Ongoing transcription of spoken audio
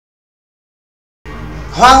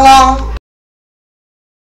HoangLong.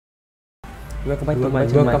 Welcome back to my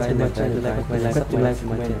channel. Like my channel,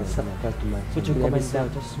 subscribe to my channel. Put your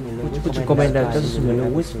comment down just below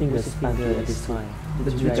which fingers under at this time.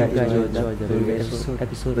 That you guys enjoy the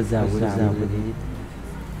episode with it.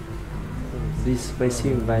 This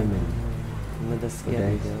spicy environment. Not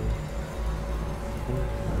scary though.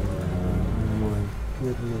 Oh my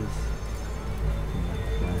goodness.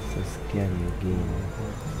 That's so scary again.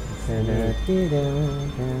 That's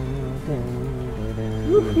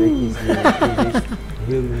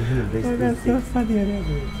so funny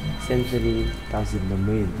already. Century thousand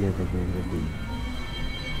memory the other day already.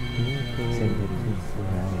 Century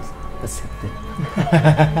nice. Accepted.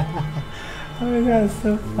 Oh my god, so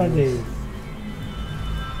funny.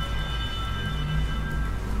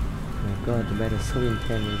 Oh my god, the battle is so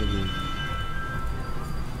intense already.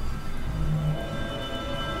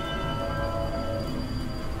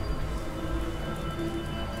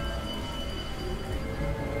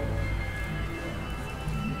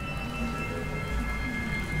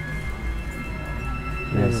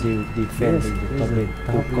 Yes, you defend the top lane.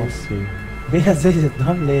 Of course, yes, this is the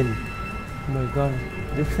top lane. Oh my god,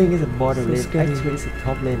 the thing is a bottom lane. Actually, it's a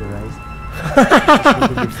top lane, right?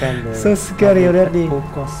 Defend the so scary already. Of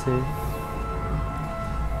course, so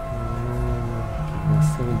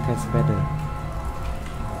intense battle.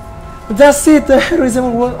 That's it. The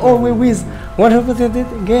heroism will always wins.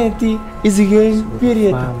 100% guarantee. Easy game.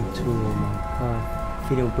 Period. Farm too. Oh my god.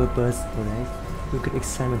 Feeding on purpose, alright. You could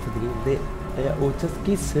examine for the game. They are all just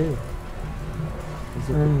kids, It's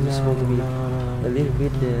supposed to be a little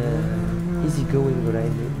bit easy going, right?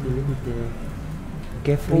 A little bit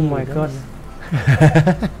carefree. Oh my god.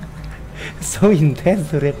 So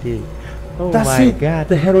intense already. Oh that's my god.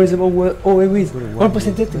 The heroism always wins.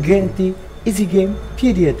 1% guarantee. Easy game.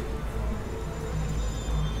 Period.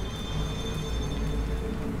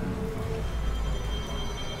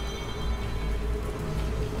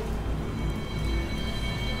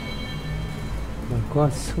 Oh my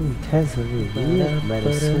god, so intense already. Yeah,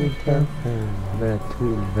 better so intense. Better to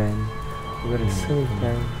invent. Better so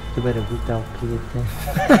intense. To better without killing.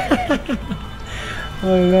 Oh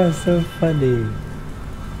my god, so funny.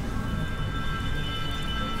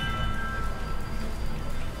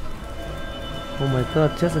 Oh my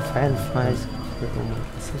god, just a fan fight. Oh my god,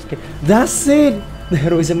 so scary. That's it! The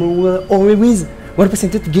heroism will always wins.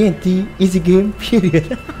 1% guarantee. Easy game.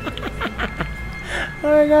 Period. Oh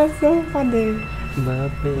my god, so funny.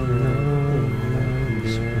 Baby,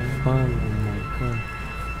 it's so fun. Oh my god.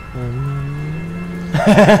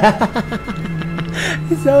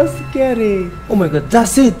 It's so scary. Oh my god,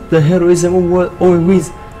 that's it. The heroism will always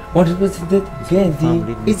wins. 100% guarantee.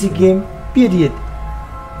 Easy game. Period. The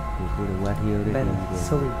battle is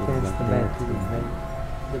so intense. The battle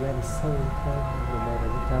is so intense. The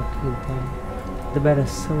battle without killing. The battle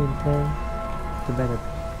is so intense. The battle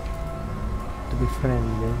to be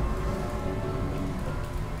friendly.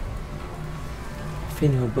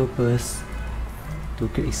 Finish on purpose to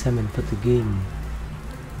examine for the game.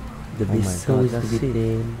 The beast so is to be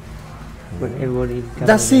tamed. When everyone in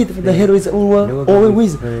that's it. The hero is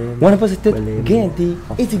always 100% guarantee.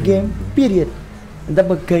 It's a game. Period.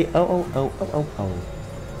 Double K. Oh.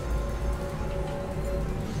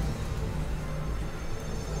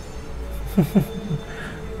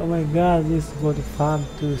 Oh my god, this is for the farm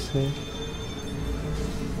too, sir.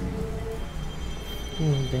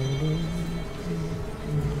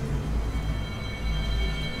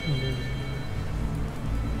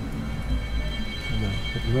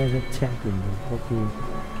 Where's the champion?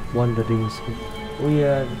 Wandering. We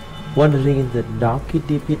are wandering in the dark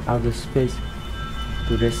deep outer space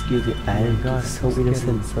to rescue the island. God, so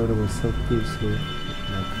innocent, so that was so cute.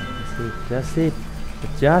 That's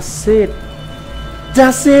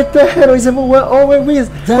it. The heroism will always wins.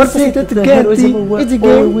 That's it. The heroism will always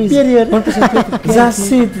wins. Period. 1%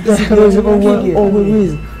 that's it. The heroism will always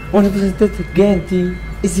wins. 100% guarantee.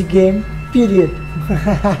 Easy game. Period.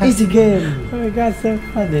 Easy game. Oh my god, so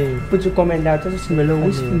funny. Put your comment down just below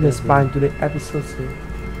which finger spine to the episode.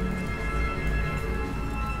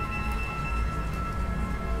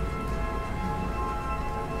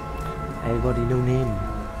 Everybody no name.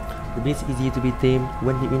 The beast easy to be tamed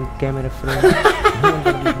when he in camera frame. No one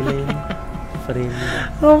can be blamed. Frame.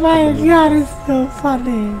 Oh my god, it's so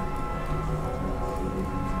funny.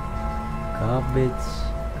 Garbage.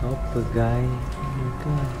 Copper guy. Oh my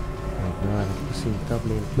god. Oh my god, I'm pushing top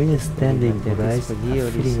lane. When you're standing there, guys,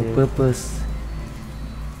 feeling a purpose.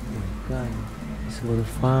 Oh my god. It's for the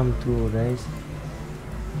farm too, guys.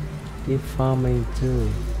 Keep farming too.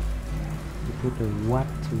 You put a what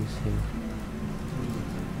to say.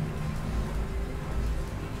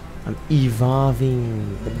 I'm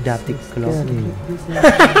evolving the Datic clock.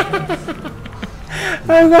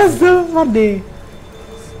 Oh, that's so funny.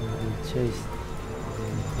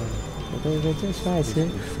 Just right, sir.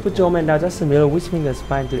 Put your man down just a minute, which finger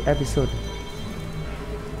spine to the episode.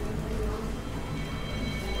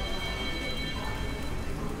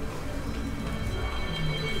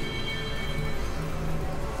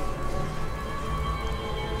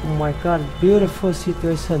 Oh my god, beautiful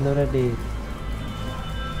situation already.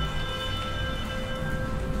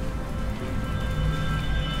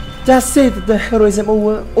 Just say that the heroism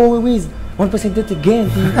always 1% to gain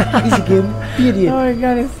the easy game, period. Oh my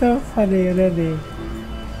god, it's so funny already.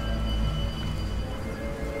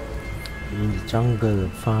 In the jungle,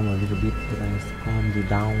 farm a little bit, calm you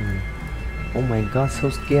down. Oh my god, so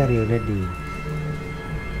scary already.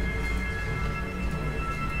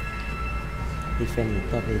 Defend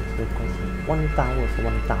top it, one tower for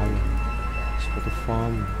one tower. It's for the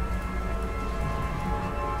farm.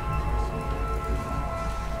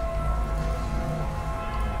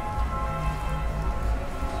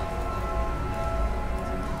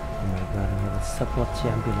 Oh my god, I have a support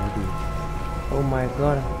champion already. Oh my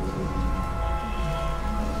god.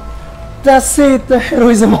 That's it, the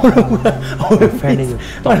heroism all over. Defending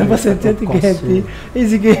 1% to get the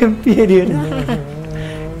easy game, period.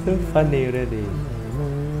 So funny already.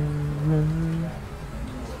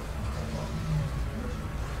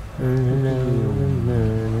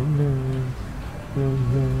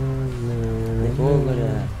 They all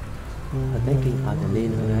got thinking out the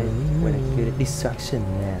lane, right? When I get a distraction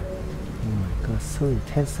there. Oh my god, so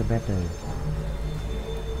intense the battle.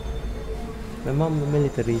 My mom the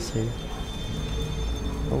military say.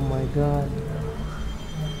 Oh my god.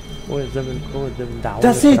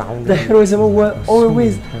 That's it! The heroism over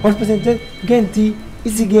always 1% guarantee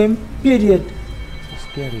easy game, period. So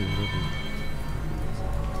scary already.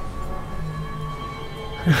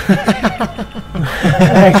 Oh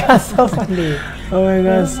my god, so funny. Oh my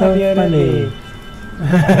god, so funny.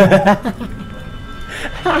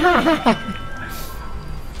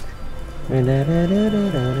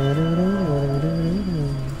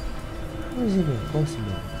 How is it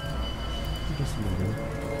possible?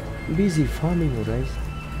 Busy farming, right?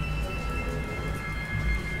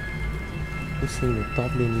 Pushing the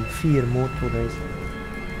top lane in fear mode, right?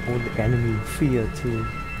 All the enemy in fear too.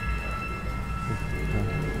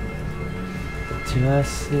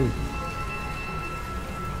 Just it.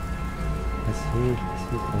 That's it.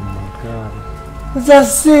 Oh my god.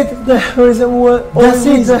 That's it! The heroism will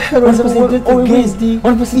always the heroism against the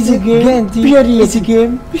 1% easy game, period. Easy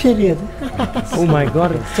game, period. Oh my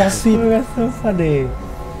god, just it. Oh, that's so funny.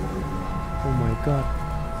 Oh my god.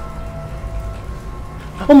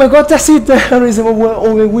 Oh my god, that's it! The heroism will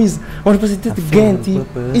always wins 1% guarantee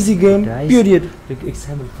easy game, period. Look,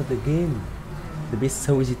 example for the game. The beast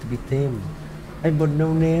so easy to be tamed. I but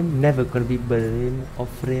no name, never gonna be blame or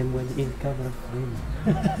frame when in camera frame.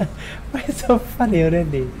 Why it's so funny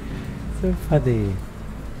already? So funny.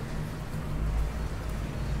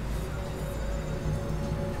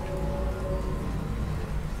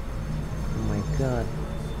 Oh my god.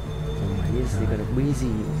 Oh my yes, they got busy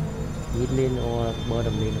mid lane or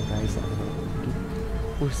bottom lane guys are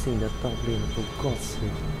pushing the top lane for God's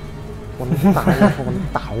sake. One tower for one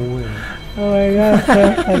tower. Oh my god,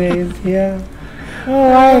 so funny is here.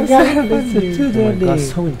 Oh my god, this is too funny. Oh my god,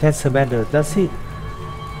 so intense battle, that's it.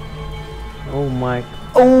 Oh my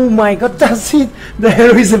god, that's it. The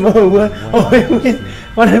heroism over. Oh wait,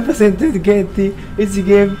 100% to get the easy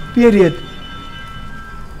game, period.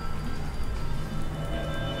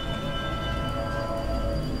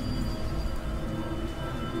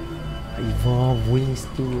 Evolve wings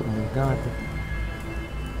too, oh my god.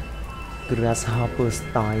 Grasshopper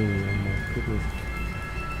style, oh my goodness.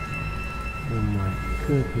 Oh my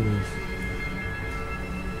goodness.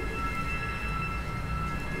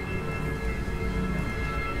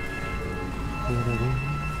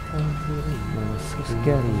 Oh, so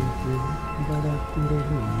scary.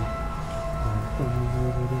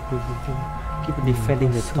 Keep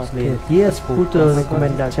defending the top lane. Yes, put the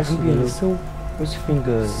commander champion. So which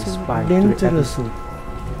finger is fine. Dangerous.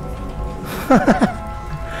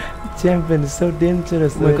 Champion is so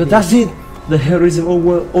dangerous. Oh my god, that's it. The heroism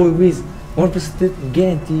over always 1%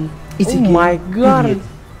 guarantee. Oh my god,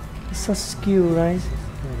 it's so skill, right?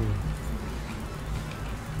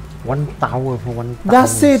 One tower for one tower.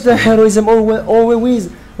 That's it. The heroism always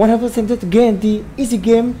 100% guarantee. Easy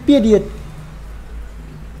game, period.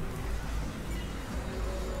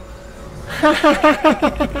 Oh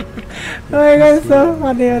my god, so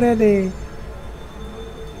funny already.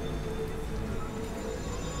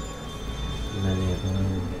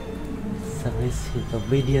 Submissive,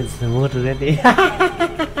 obedience, smooth already.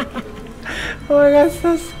 Oh my god,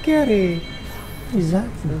 so scary. Is that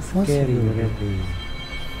So scary already.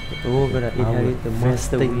 Oh, gonna inherit the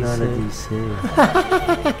master technology.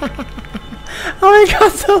 Oh my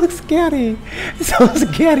god, so scary. So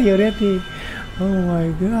scary already. Oh my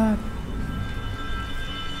god.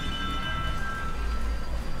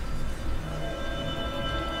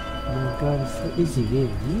 Oh my god, it's so easy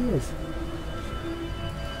game. Yes.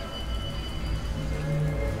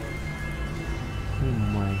 Oh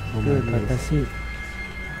my god, that's it.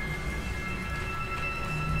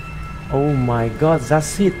 Oh my god,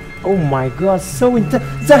 that's it. Oh my god, so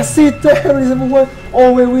intense. That's it. The heroism one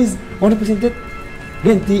always wins. 100%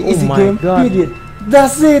 guarantee easy game. Period.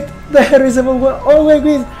 That's it. The heroism one always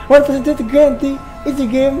wins. 100% guarantee easy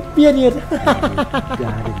game. Period. Garden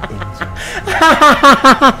angel.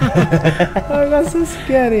 Oh my god, so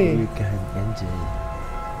scary. You garden angel.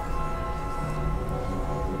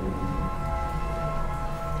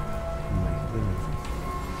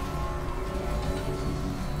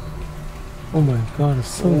 Oh my god,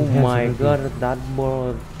 so Oh intense my already. god, that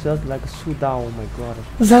ball just like a shootout. Oh my god.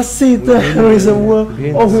 That's it. The heroism one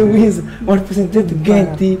always wins. 100%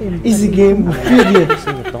 guarantee easy game. Period.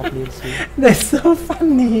 The top lane see. That's so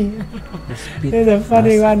funny. That's a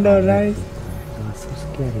funny one though, right? God, so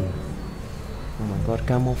scary. Oh my god,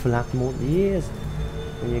 camouflage mode. Yes.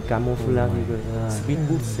 When you camouflage, you go speed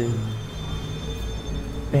boosting.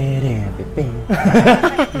 Oh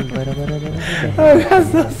god,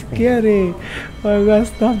 so scary. Oh my god,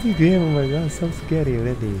 stop the game. Oh my god, so scary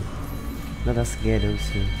already. Not that scared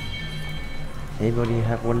also. Everybody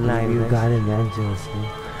have one line. You garden angels.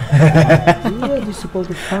 Yeah, you're supposed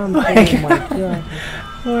to farm. Oh my god.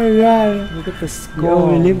 Oh my god. Look at the We score.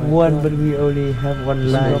 only Oh live my one, god. but we only have one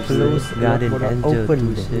Super life. close garden angel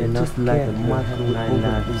open. to say, Just not like a can't mushroom have open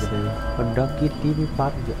life. to say. A ducky TV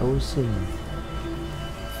part of the ocean.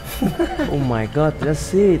 Oh my god,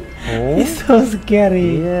 that's it. Oh It's so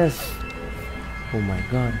scary. yes. Oh my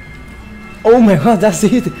god. Oh my god, that's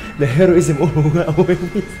it. The heroism always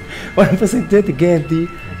wins. 100% guarantee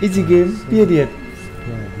easy game. Period.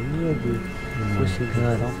 Oh my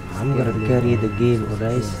god. I'm gonna carry the game,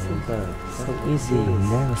 alright? So easy.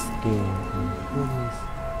 Never scared.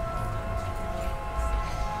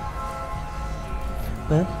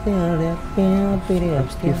 I'm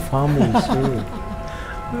still farming too.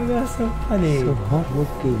 Oh my god, so funny. So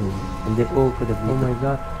hardworking. And they all could have, oh my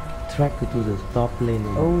god, track to the top lane.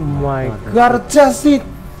 Oh my god, that's it.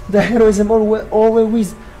 The heroism always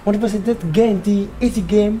wins. 100% guarantee easy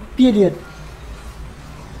game. Period.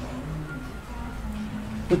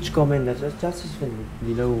 Put your comment that just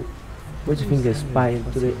below. Put your finger spy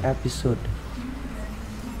into the episode.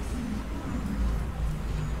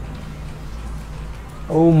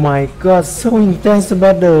 Oh my god, so intense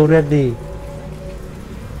battle already.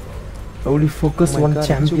 Only focus one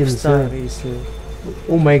champion, sir.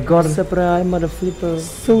 Oh my god, Surprise, mother flipper.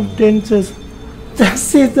 so dangerous.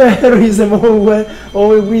 That's it, the heroism always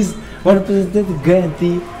wins. 100%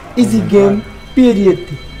 guarantee easy game. Period.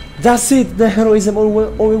 That's it, the heroism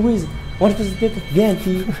always wins. 100%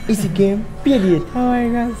 guarantee easy game. Period. Oh my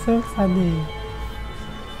god, so funny.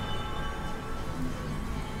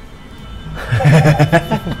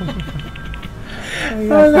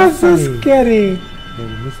 Oh, that's so scary. They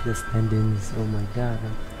miss the standings. Oh my god.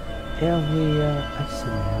 Every action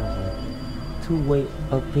has a two-way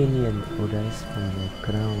opinion. Oh, that's from the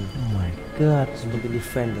ground. Oh my god. Somebody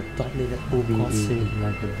defend the top lane that OBE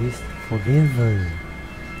like a beast forever.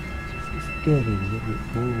 It's scary. Really,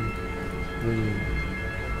 oh, really,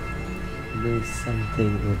 there's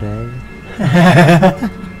something alright.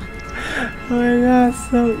 Oh my god,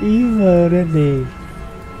 so evil already.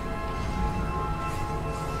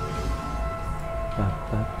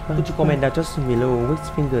 Put your comment down just below which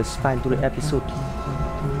finger spine to the episode.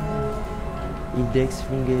 Index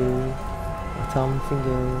finger, thumb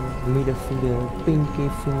finger, middle finger, pinky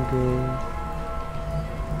finger.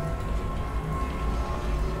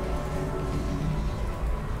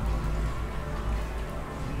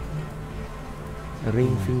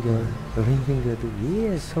 Ring finger too.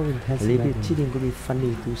 Yes, so intense. A little bit cheating could be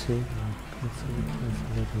funny to say.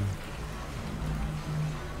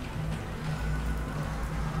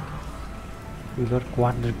 We got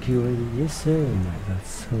quarter kill already. Yes sir. Oh my god,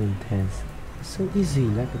 so intense. So easy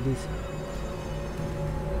like this.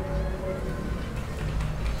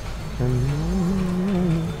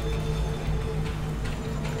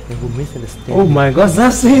 Who misunderstand? Oh my god,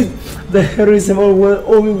 that's it! The heroism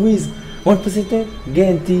always wins. 1%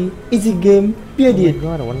 guarantee easy game. Period. Oh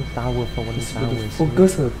my god, one tower for one tower.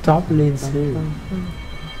 Focus on the top lane too.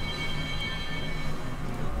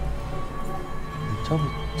 job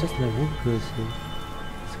is just like workers here.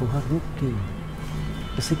 So hardworking.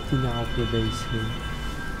 16 hours per day here.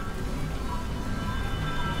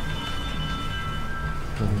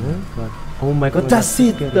 Oh my god, that's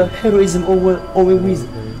it! The heroism always wins.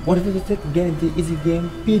 Whatever you take, guarantee easy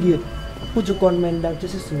game, period. Put your comment down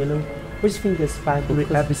just to know which fingers find the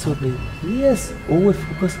episode. Yes, always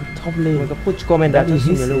focus on top lane. Put your comment down just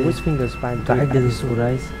to know which fingers find the episode.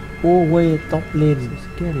 Guys, always top lane. so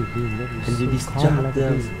scary game. That is And you so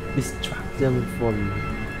distract them from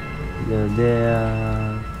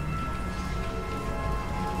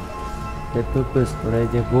their purpose, right?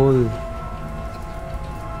 Their goal.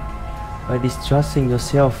 By distrusting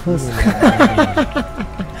yourself first.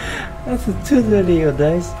 That's a totally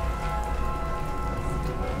guys.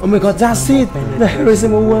 Oh my god, that's it! The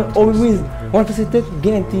heroism always wins. 1%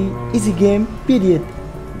 guarantee, easy game, period.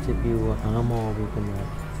 If you armor, we can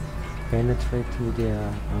penetrate through their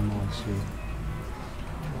armor shield.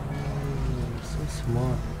 Oh, so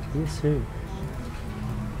smart. Yes, sir.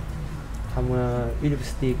 I'm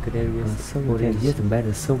university career. So yes,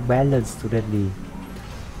 better, so balanced to that day.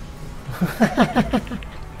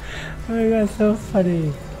 Oh my god, so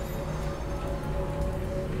funny.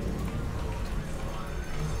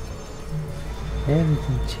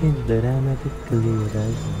 Everything changed dramatically,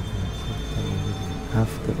 right?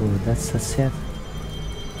 After all, that's success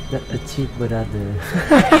that achieved by other.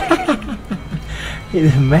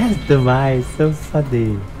 It's mastermind, so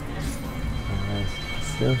funny.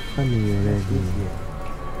 So funny already.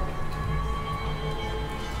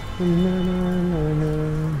 No, no, no, no.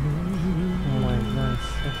 Oh my god,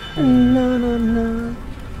 so funny. No, no, no.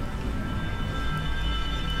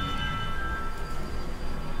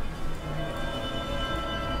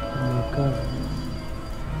 Oh my god.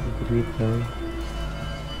 Look at though.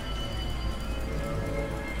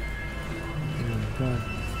 Oh my god.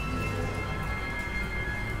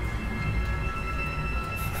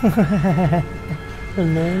 No,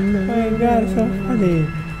 no, oh my god, so funny.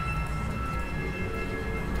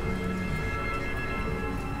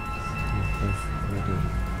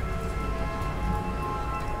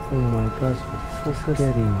 Oh my gosh, so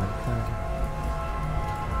scary.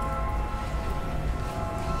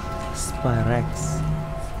 Spyrex.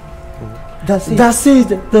 That's it.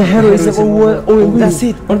 The heroism always. That's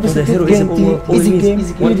it. 1% guarantee, easy game,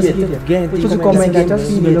 period. Put your comment down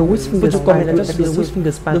just below which fingers find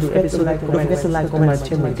the episode. Don't forget to like, comment,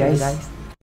 share, guys.